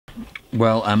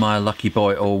Well, am I a lucky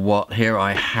boy or what? Here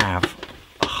I have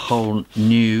a whole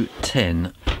new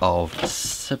tin of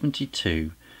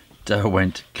 72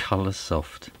 Derwent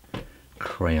coloursoft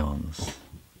crayons,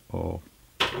 or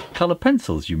colour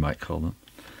pencils you might call them.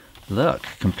 Look,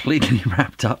 completely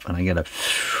wrapped up, and I'm going to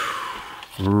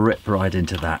rip right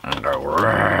into that and go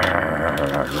rah,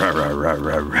 rah, rah,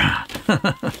 rah, rah.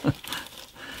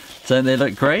 Don't they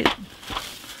look great?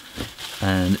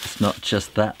 And it's not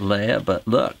just that layer, but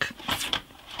look,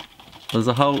 there's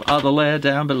a whole other layer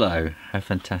down below. How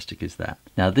fantastic is that?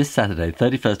 Now this Saturday,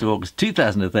 31st of August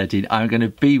 2013, I'm going to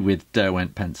be with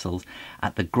Derwent pencils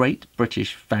at the Great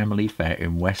British Family Fair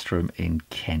in Westerham in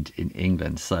Kent in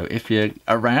England. So if you're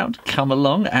around, come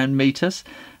along and meet us,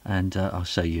 and I'll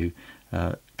show you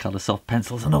coloursoft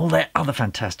pencils and all their other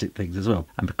fantastic things as well.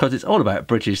 And because it's all about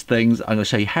British things, I'm going to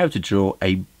show you how to draw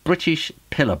a British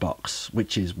pillar box,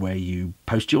 which is where you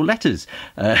post your letters.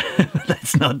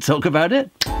 Let's not talk about it.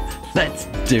 Let's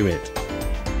do it.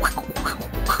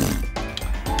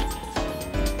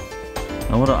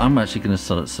 Now what I'm actually going to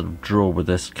sort of draw with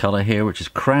this colour here, which is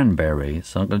cranberry.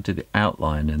 So I'm going to do the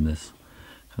outline in this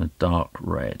kind of dark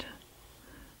red.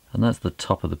 And that's the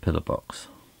top of the pillar box.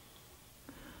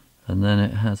 And then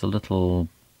it has a little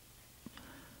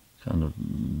kind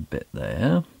of bit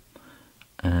there,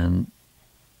 and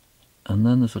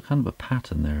then there's a kind of a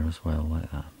pattern there as well,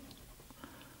 like that.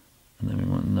 And then we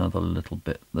want another little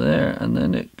bit there, and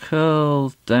then it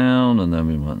curls down, and then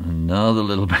we want another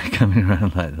little bit coming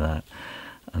around like that.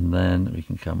 And then we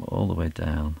can come all the way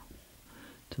down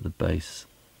to the base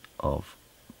of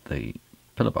the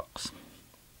pillar box.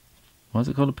 Why is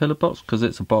it called a pillar box? Because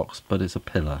it's a box, but it's a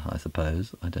pillar, I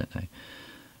suppose. I don't know.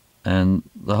 And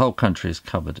the whole country is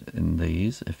covered in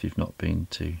these, if you've not been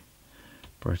to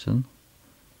Britain.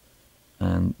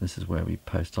 And this is where we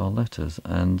post our letters.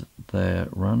 And they're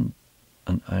run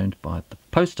and owned by the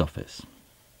post office,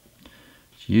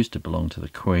 which used to belong to the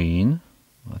Queen.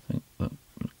 I think that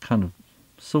kind of,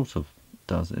 sort of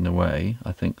does in a way,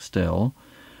 I think still.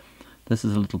 This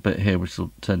is a little bit here which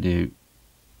will tell you,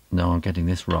 no, I'm getting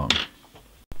this wrong.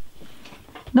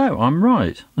 No, I'm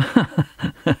right.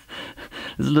 There's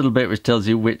a little bit which tells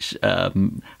you which, how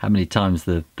many times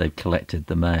they've collected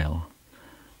the mail.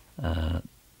 You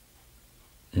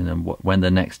know, when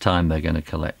the next time they're going to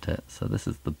collect it. So this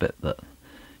is the bit that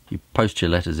you post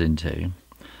your letters into.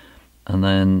 And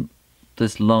then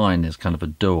this line is kind of a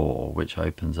door which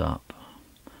opens up.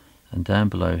 And down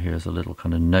below here is a little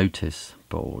kind of notice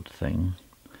board thing,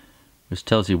 which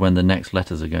tells you when the next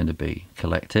letters are going to be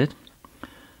collected.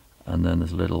 And then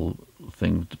there's a little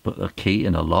thing to put a key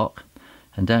in a lock,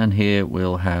 and down here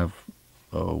we'll have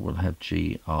GR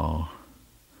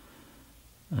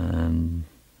and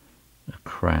a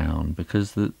crown,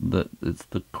 because it's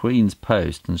the Queen's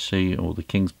post, and she, or the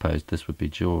King's post, this would be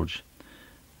George,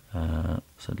 so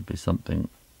it'll be something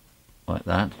like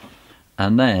that.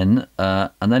 And then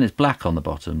it's black on the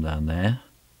bottom down there,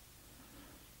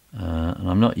 and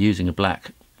I'm not using a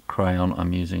black crayon,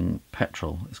 I'm using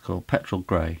petrol. It's called petrol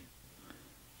grey.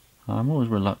 I'm always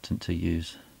reluctant to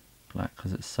use black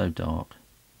because it's so dark.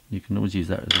 You can always use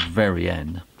that at the very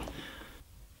end.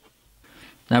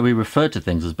 Now we refer to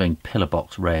things as being pillar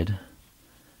box red,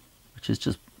 which is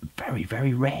just very,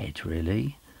 very red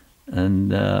really, and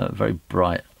very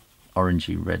bright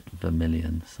orangey red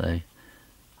vermilion. So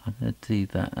I'm going to do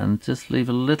that and just leave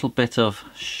a little bit of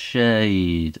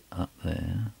shade up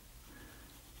there,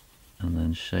 and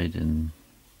then shade in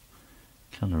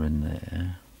colour in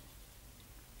there.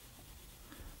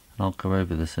 And I'll go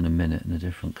over this in a minute in a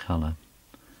different colour.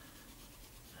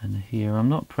 And here I'm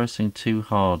not pressing too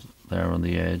hard there on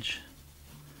the edge,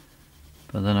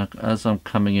 but then as I'm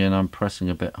coming in I'm pressing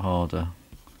a bit harder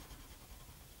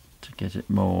to get it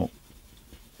more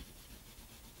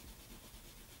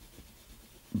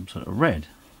sort of red.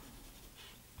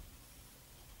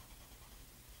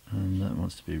 And that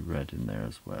wants to be red in there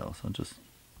as well, so just,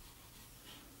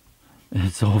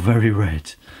 it's all very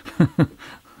red.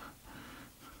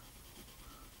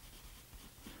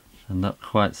 And not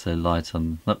quite so light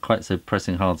on, not quite so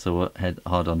pressing hard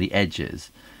on the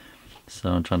edges. So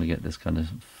I'm trying to get this kind of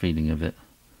feeling of it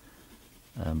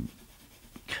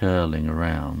curling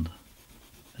around,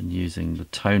 and using the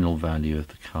tonal value of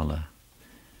the colour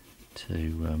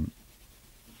to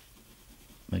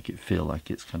make it feel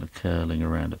like it's kind of curling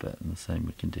around a bit, and the same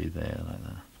we can do there like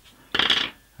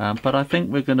that. But I think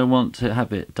we're going to want to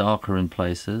have it darker in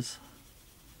places,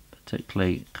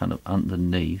 particularly kind of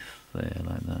underneath there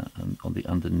like that, and on the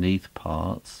underneath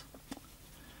parts.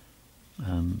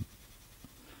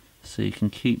 So you can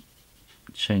keep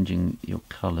changing your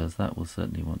colours. That will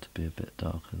certainly want to be a bit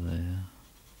darker there.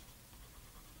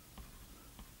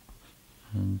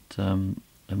 and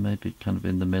maybe kind of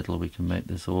in the middle we can make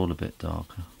this all a bit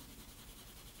darker.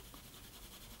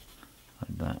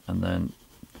 Like that, and then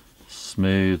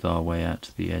smooth our way out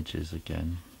to the edges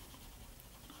again.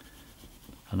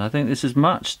 And I think this is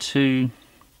much too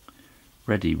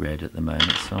ready red at the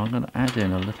moment, so I'm going to add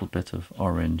in a little bit of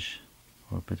orange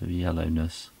or a bit of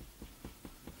yellowness,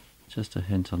 just a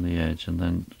hint on the edge, and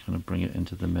then kind of bring it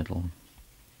into the middle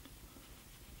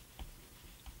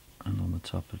and on the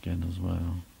top again as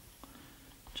well,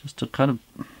 just to kind of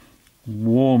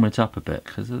warm it up a bit,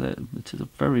 because it is a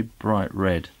very bright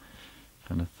red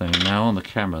kind of thing. Now on the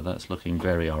camera that's looking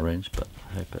very orange, but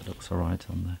I hope it looks alright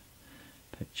on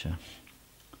the picture.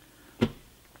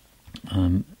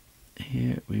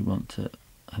 Here we want to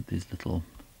add these little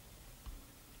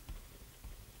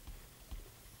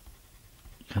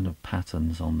kind of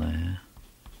patterns on there,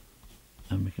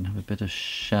 and we can have a bit of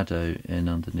shadow in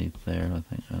underneath there, I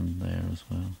think, and there as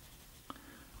well.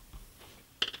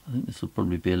 I think this will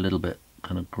probably be a little bit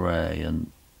kind of grey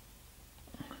and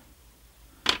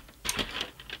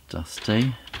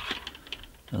dusty,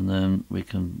 and then we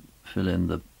can fill in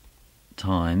the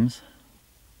times.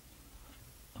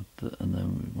 And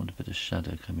then we want a bit of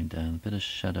shadow coming down, a bit of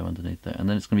shadow underneath there, and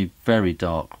then it's going to be very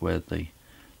dark where the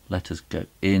letters go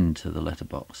into the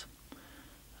letterbox.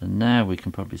 And now we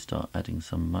can probably start adding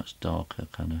some much darker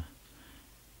kind of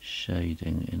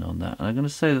shading in on that. And I'm going to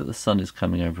say that the sun is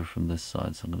coming over from this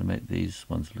side, so I'm going to make these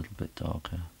ones a little bit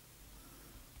darker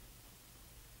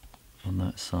on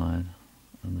that side,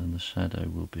 and then the shadow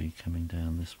will be coming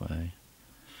down this way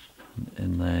and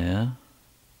in there.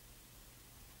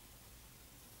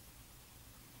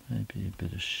 Maybe a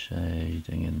bit of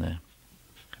shading in there,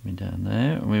 coming down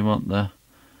there, and we want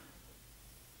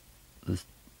this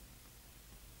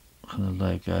kind of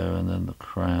logo, and then the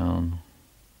crown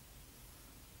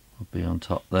will be on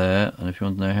top there. And if you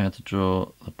want to know how to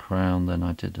draw the crown, then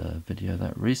I did a video of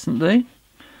that recently.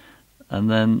 And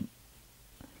then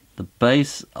the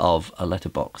base of a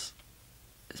letterbox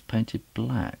is painted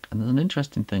black, and there's an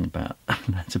interesting thing about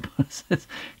letterboxes,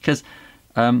 because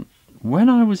when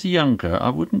I was younger, I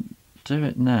wouldn't do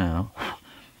it now.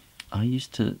 I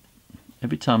used to,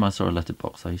 every time I saw a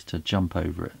letterbox, I used to jump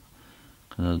over it,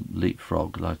 kind of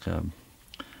leapfrog, like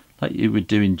you would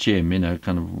do in gym, you know,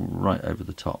 kind of right over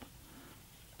the top.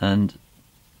 And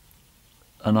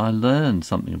I learned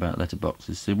something about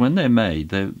letterboxes. So when they're made,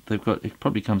 they've got, it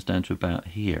probably comes down to about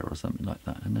here or something like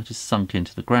that, and they're just sunk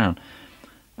into the ground.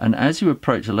 And as you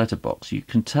approach a letterbox, you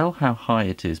can tell how high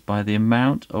it is by the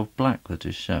amount of black that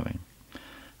is showing.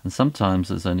 And sometimes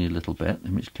there's only a little bit,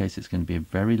 in which case it's going to be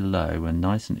very low and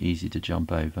nice and easy to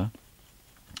jump over.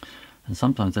 And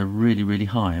sometimes they're really, really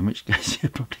high, in which case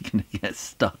you're probably going to get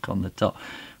stuck on the top,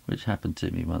 which happened to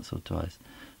me once or twice.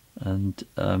 And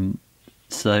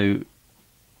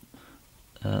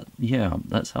yeah,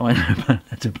 that's how I know about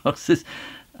letterboxes.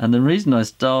 And the reason I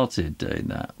started doing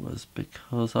that was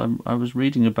because I was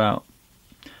reading about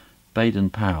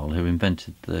Baden-Powell, who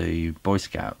invented the Boy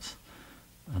Scouts.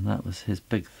 And that was his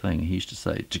big thing. He used to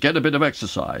say, to get a bit of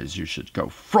exercise, you should go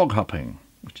frog hopping,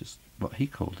 which is what he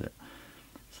called it.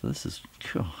 So this is,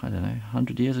 I don't know,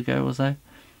 100 years ago or so.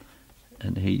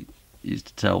 And he used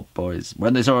to tell boys,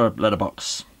 when they saw a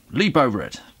letterbox, leap over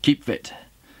it, keep fit.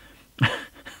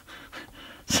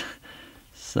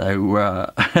 So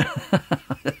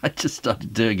I just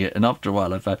started doing it, and after a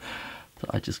while I found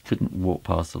that I just couldn't walk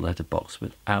past the letterbox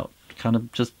without kind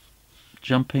of just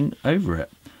jumping over it.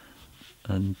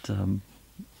 And so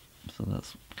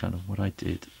that's kind of what I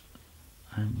did.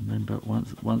 I remember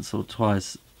once or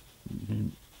twice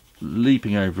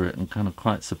leaping over it and kind of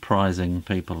quite surprising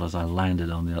people as I landed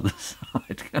on the other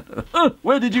side. Kind of, oh,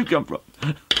 where did you come from?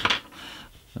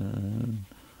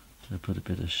 I put a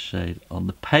bit of shade on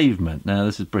the pavement. Now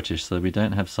this is British, so we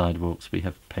don't have sidewalks, we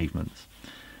have pavements.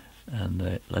 And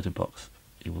the letterbox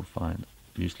you will find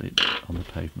usually on the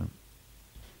pavement.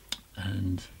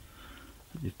 And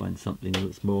if you find something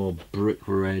that's more brick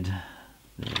red,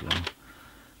 there you go.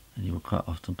 And you will quite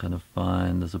often kind of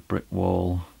find there's a brick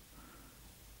wall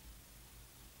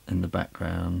in the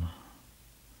background,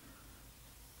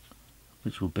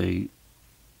 which will be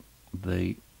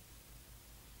the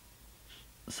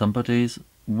somebody's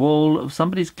wall of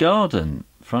somebody's garden,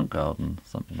 front garden,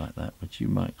 something like that, which you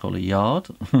might call a yard.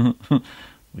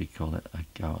 We call it a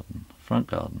garden, front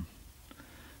garden.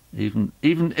 Even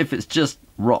if it's just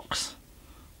rocks,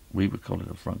 we would call it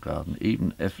a front garden.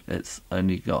 Even if it's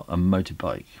only got a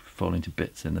motorbike falling to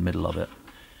bits in the middle of it,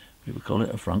 we would call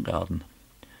it a front garden.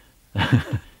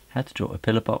 How to draw a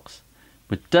pillar box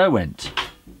with Derwent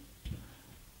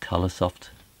coloursoft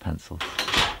pencils.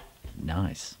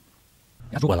 Nice.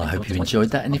 Well, I hope you enjoyed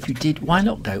that, and if you did, why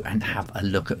not go and have a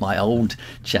look at my old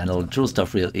channel, Draw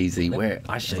Stuff Real Easy, where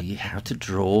I show you how to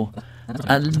draw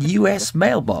a US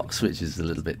mailbox, which is a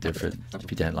little bit different.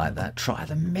 If you don't like that, try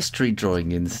the mystery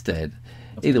drawing instead.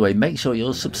 Either way, make sure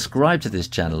you're subscribed to this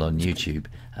channel on YouTube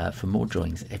for more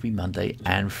drawings every Monday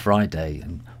and Friday,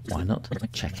 and why not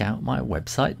check out my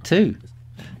website too.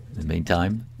 In the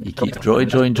meantime, you keep drawing,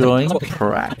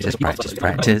 practice,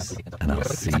 and I'll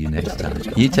see you next time.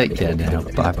 You take care now.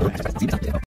 Bye bye.